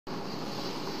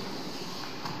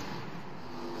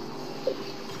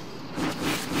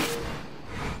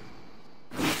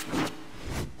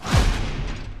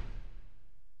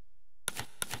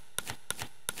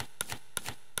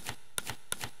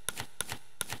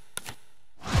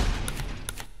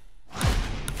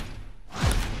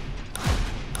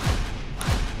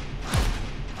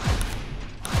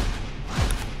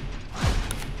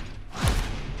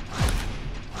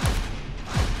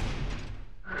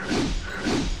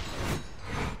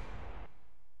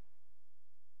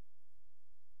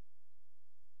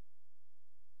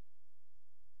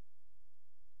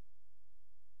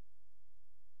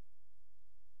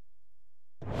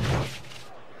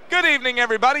evening,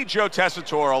 everybody. Joe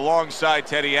Tessitore alongside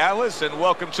Teddy Atlas, and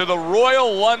welcome to the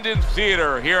Royal London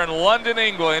Theatre here in London,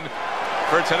 England,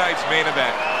 for tonight's main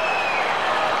event.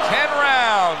 10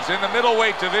 rounds in the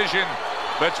middleweight division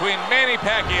between Manny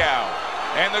Pacquiao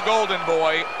and the Golden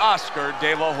Boy, Oscar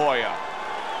De La Hoya.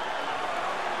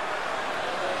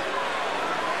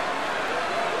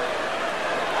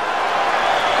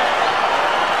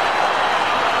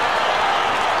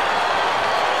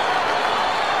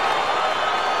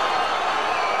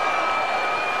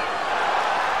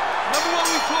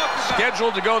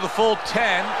 Scheduled to go the full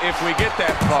 10 if we get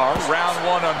that far. Round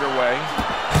one underway.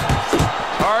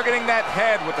 Targeting that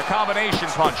head with the combination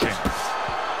punching.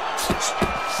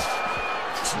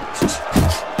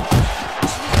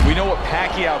 We know what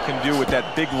Pacquiao can do with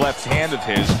that big left hand of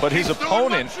his, but his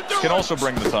opponent can also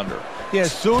bring the thunder. Yeah,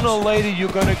 sooner or later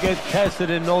you're going to get tested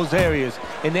in those areas,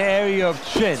 in the area of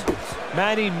chin.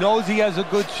 Manny knows he has a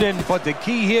good chin, but the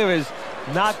key here is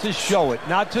not to show it,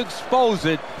 not to expose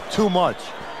it too much.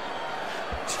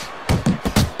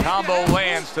 Combo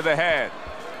lands to the head.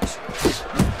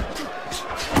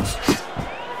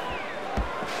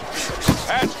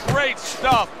 That's great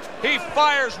stuff. He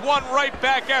fires one right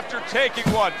back after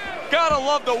taking one. Gotta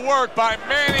love the work by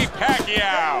Manny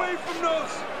Pacquiao. Away from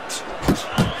those.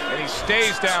 And he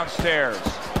stays downstairs.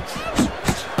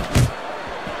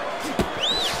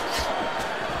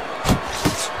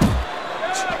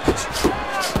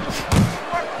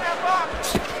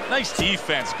 Nice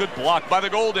defense. Good block by the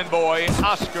Golden Boy,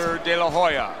 Oscar De La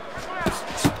Hoya.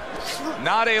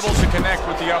 Not able to connect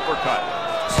with the uppercut.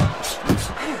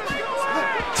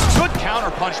 Good counter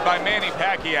punch by Manny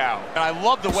Pacquiao. And I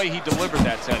love the way he delivered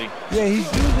that, Teddy. Yeah,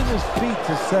 he's using his feet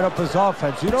to set up his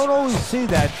offense. You don't always see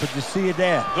that, but you see it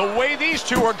there. The way these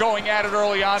two are going at it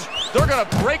early on, they're going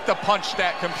to break the punch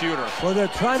stat computer. Well, they're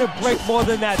trying to break more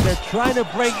than that. They're trying to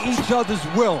break each other's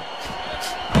will.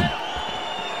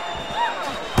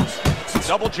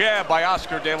 Double jab by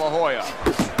Oscar De La Hoya.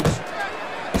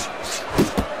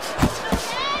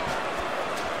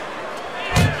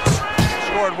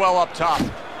 Scored well up top.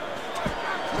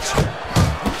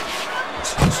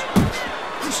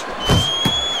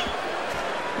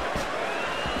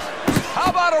 How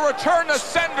about a return to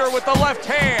sender with the left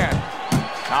hand?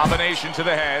 Combination to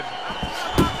the head.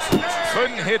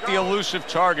 Couldn't hit the elusive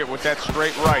target with that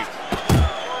straight right.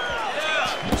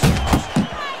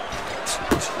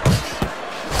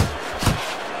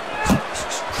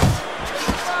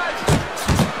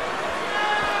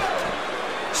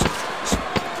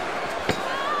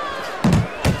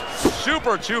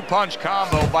 Super two-punch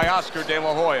combo by Oscar De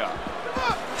La Hoya.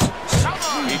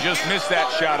 He just missed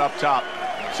that shot up top.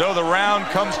 So the round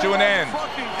comes to an end.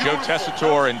 Joe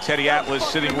Tessitore and Teddy Atlas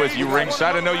sitting with you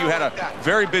ringside. I know you had a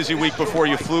very busy week before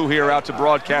you flew here out to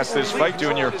broadcast this fight,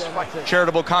 doing your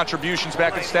charitable contributions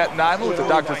back in Staten Island with the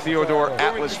Dr. Theodore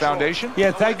Atlas Foundation.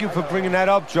 Yeah, thank you for bringing that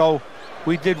up, Joe.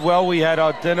 We did well. We had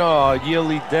our dinner, our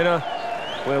yearly dinner,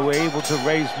 where we're able to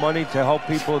raise money to help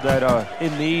people that are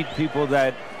in need, people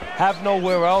that have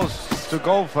nowhere else to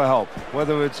go for help,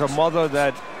 whether it's a mother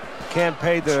that can't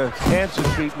pay the cancer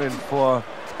treatment for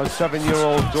a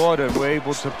 7-year-old daughter. We're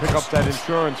able to pick up that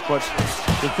insurance. But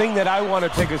the thing that I want to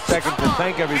take a second to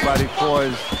thank everybody for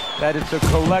is that it's a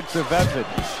collective effort.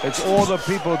 It's all the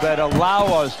people that allow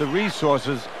us the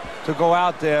resources to go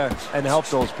out there and help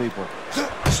those people.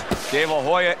 De La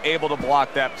Hoya able to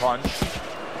block that punch.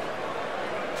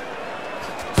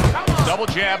 Double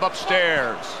jab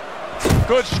upstairs.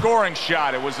 Good scoring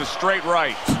shot. It was a straight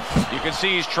right. You can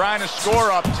see he's trying to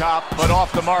score up top, but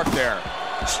off the mark there.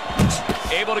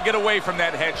 Able to get away from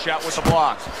that headshot with the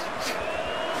block.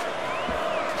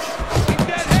 Keep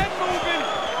that head moving.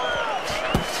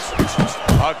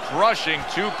 A crushing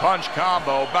two-punch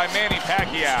combo by Manny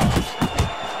Pacquiao.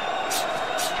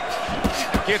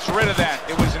 Gets rid of that.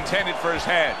 It was intended for his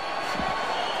head.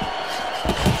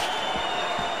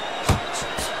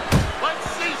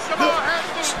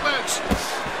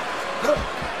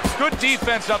 Good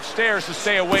defense upstairs to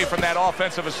stay away from that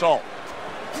offensive assault.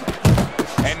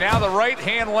 And now the right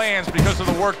hand lands because of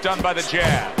the work done by the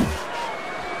jab.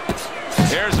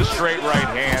 There's a straight right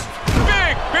hand.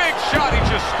 Big shot he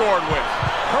just scored with.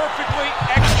 Perfectly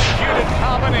executed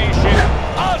combination.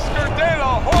 Oscar De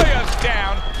La Hoya's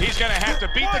down. He's going to have to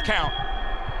beat the count.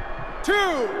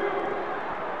 2.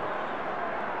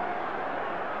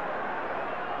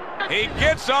 He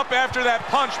gets up after that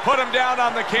punch, put him down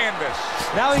on the canvas.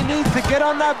 Now he needs to get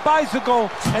on that bicycle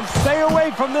and stay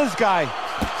away from this guy.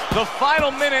 The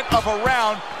final minute of a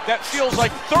round that feels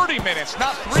like 30 minutes,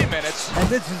 not 3 minutes. And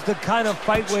this is the kind of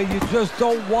fight where you just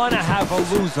don't want to have a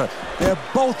loser. They're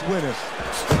both winners.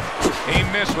 He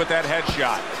missed with that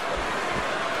headshot.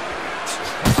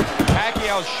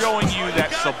 Pacquiao's showing you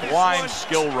that sublime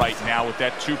skill right now with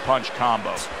that two-punch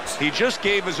combo. He just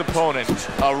gave his opponent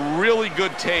a really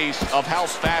good taste of how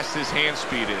fast his hand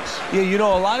speed is. Yeah, you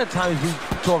know, a lot of times we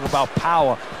talk about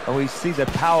power, and we see that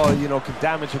power, you know, can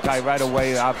damage a guy right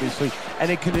away, obviously, and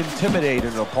it can intimidate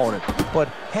an opponent. But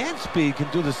hand speed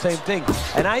can do the same thing,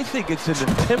 and I think it's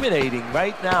intimidating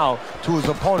right now to his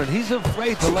opponent. He's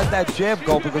afraid to let that jab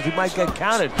go because he might get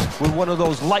countered with one of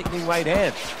those lightning right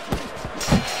hands.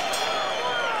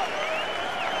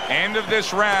 End of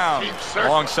this round.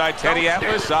 Alongside Teddy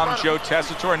Atlas, I'm Joe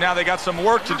Tessitore. Now they got some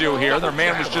work to do here. Their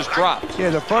man was just dropped. Yeah,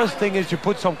 the first thing is you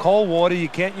put some cold water. You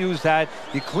can't use that.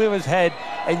 You clear his head,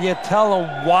 and you tell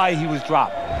him why he was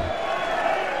dropped.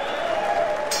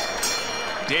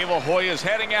 De La Hoya's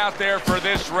heading out there for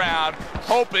this round,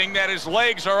 hoping that his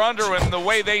legs are under him the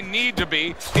way they need to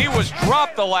be. He was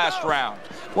dropped the last round.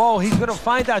 Well, he's going to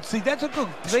find out. See, that's a good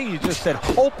thing you just said,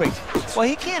 hoping. Well,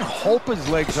 he can't hope his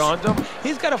legs are under him.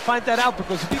 He's got to find that out,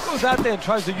 because if he goes out there and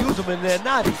tries to use them and they're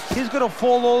not, he's going to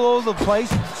fall all over the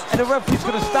place, and the referee's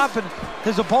going to stop, and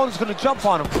his opponent's going to jump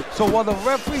on him. So while the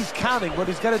referee's counting, what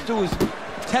he's got to do is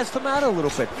test him out a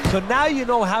little bit. So now you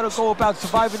know how to go about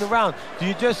surviving the round. Do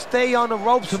you just stay on the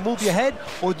ropes and move your head,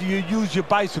 or do you use your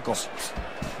bicycle?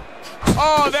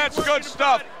 Oh, that's good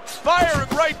stuff. Firing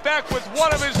right back with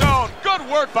one of his own. Good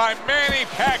work by Manny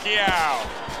Pacquiao.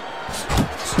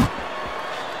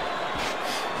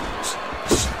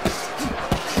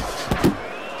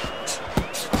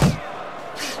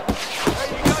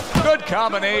 Good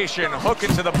combination. Hook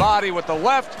into the body with the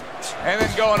left, and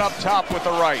then going up top with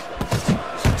the right.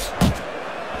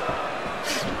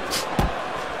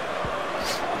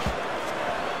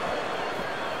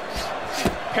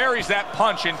 Parries that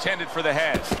punch intended for the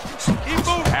head.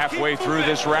 Halfway through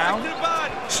this round.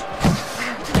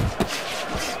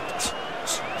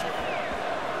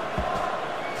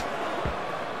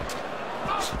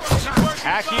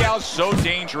 Pacquiao's so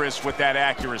dangerous with that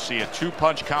accuracy, a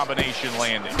two-punch combination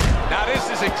landing. Now this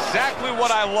is exactly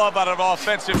what I love out of an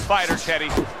offensive fighter, Teddy.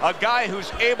 A guy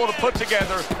who's able to put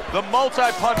together the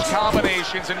multi-punch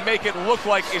combinations and make it look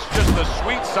like it's just the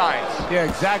sweet science. Yeah,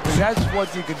 exactly. That's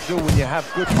what you can do when you have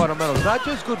good fundamentals. Not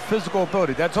just good physical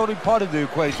ability. That's only part of the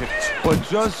equation. But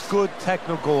just good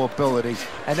technical ability.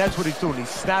 And that's what he's doing. He's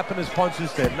snapping his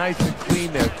punches. They're nice and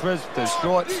clean. They're crisp. They're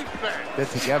short. They're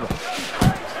together.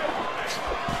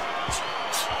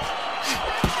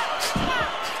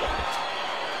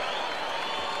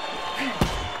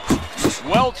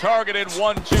 Well-targeted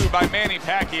 1-2 by Manny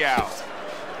Pacquiao.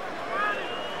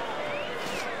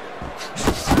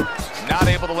 Not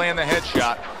able to land the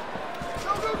headshot.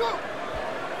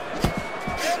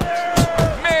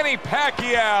 Manny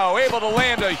Pacquiao able to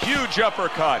land a huge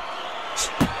uppercut.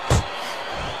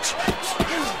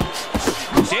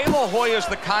 De La Hoya's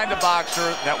the kind of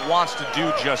boxer that wants to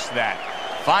do just that.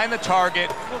 Find the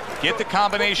target, get the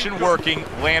combination working,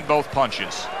 land both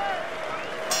punches.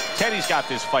 Teddy's got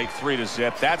this fight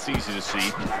 3-0. That's easy to see.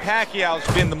 Pacquiao's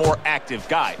been the more active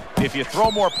guy. If you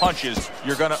throw more punches,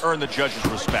 you're going to earn the judge's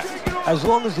respect. As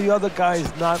long as the other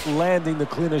guy's not landing the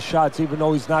cleaner shots, even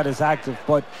though he's not as active.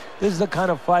 But this is the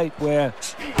kind of fight where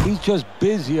he's just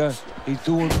busier, he's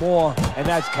doing more, and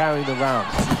that's carrying the round.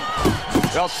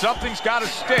 Well, something's got to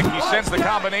stick. He sends the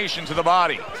combination to the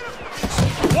body.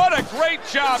 What a great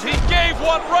job. He gave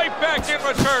one right back in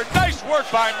return. Nice work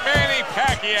by Manny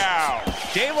Pacquiao.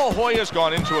 De La Hoya's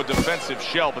gone into a defensive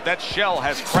shell, but that shell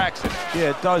has cracks in it.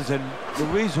 Yeah, it does. And the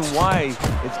reason why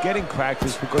it's getting cracked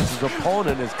is because his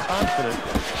opponent is confident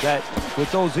that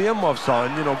with those earmuffs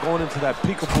on, you know, going into that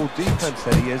peekaboo defense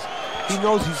that he is, he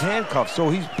knows he's handcuffed. So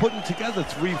he's putting together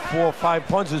 3, 4, 5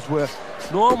 punches where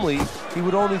normally he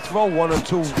would only throw 1 or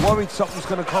 2, worried something's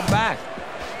going to come back.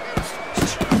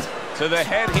 To the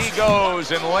head he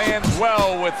goes and lands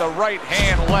well with the right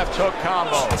hand left hook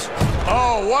combo.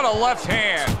 Oh, what a left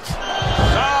hand.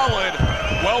 Solid.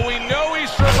 Well, we know he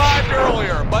survived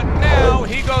earlier, but now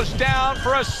he goes down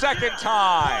for a second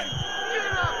time.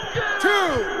 2,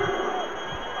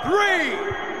 3,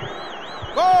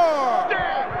 4,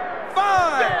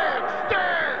 5.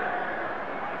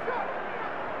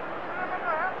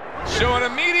 So an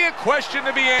immediate question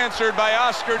to be answered by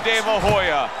Oscar De La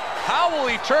Hoya. How will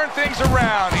he turn things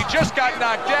around? He just got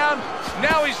knocked down.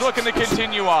 Now he's looking to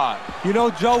continue on. You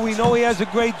know, Joe, we know he has a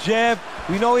great jab.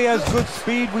 We know he has good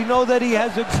speed. We know that he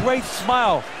has a great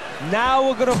smile. Now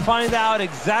we're going to find out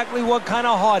exactly what kind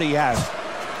of heart he has.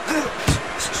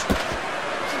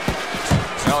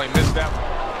 Well, he missed that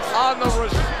on the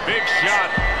big shot.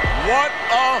 What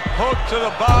a hook to the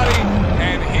body.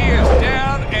 And he is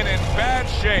down and in bad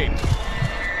shape.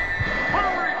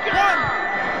 1,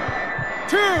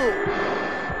 2.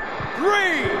 3,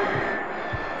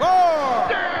 4,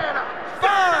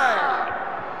 5,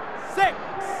 6.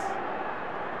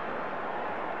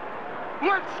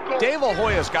 Let's go. De La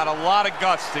Hoya's got a lot of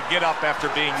guts to get up after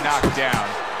being knocked down,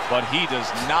 but he does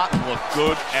not look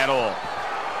good at all.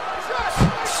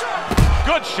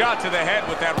 Good shot to the head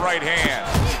with that right hand.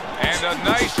 And a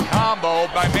nice combo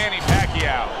by Manny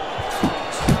Pacquiao.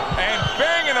 And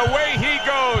banging away he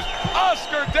goes.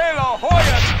 Oscar De La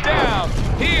Hoya's down.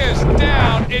 He is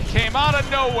down. It came out of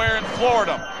nowhere and floored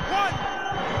him. 1,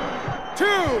 2,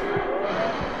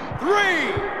 3,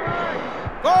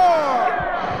 4,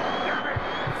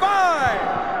 5,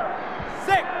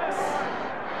 6,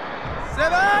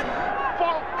 7,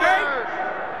 8,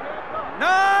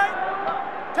 9,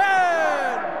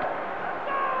 10.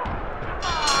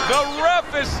 The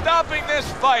ref is stopping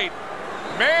this fight.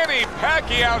 Manny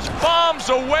Pacquiao's bombs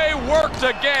away worked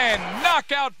again.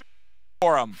 Knockout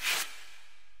for him.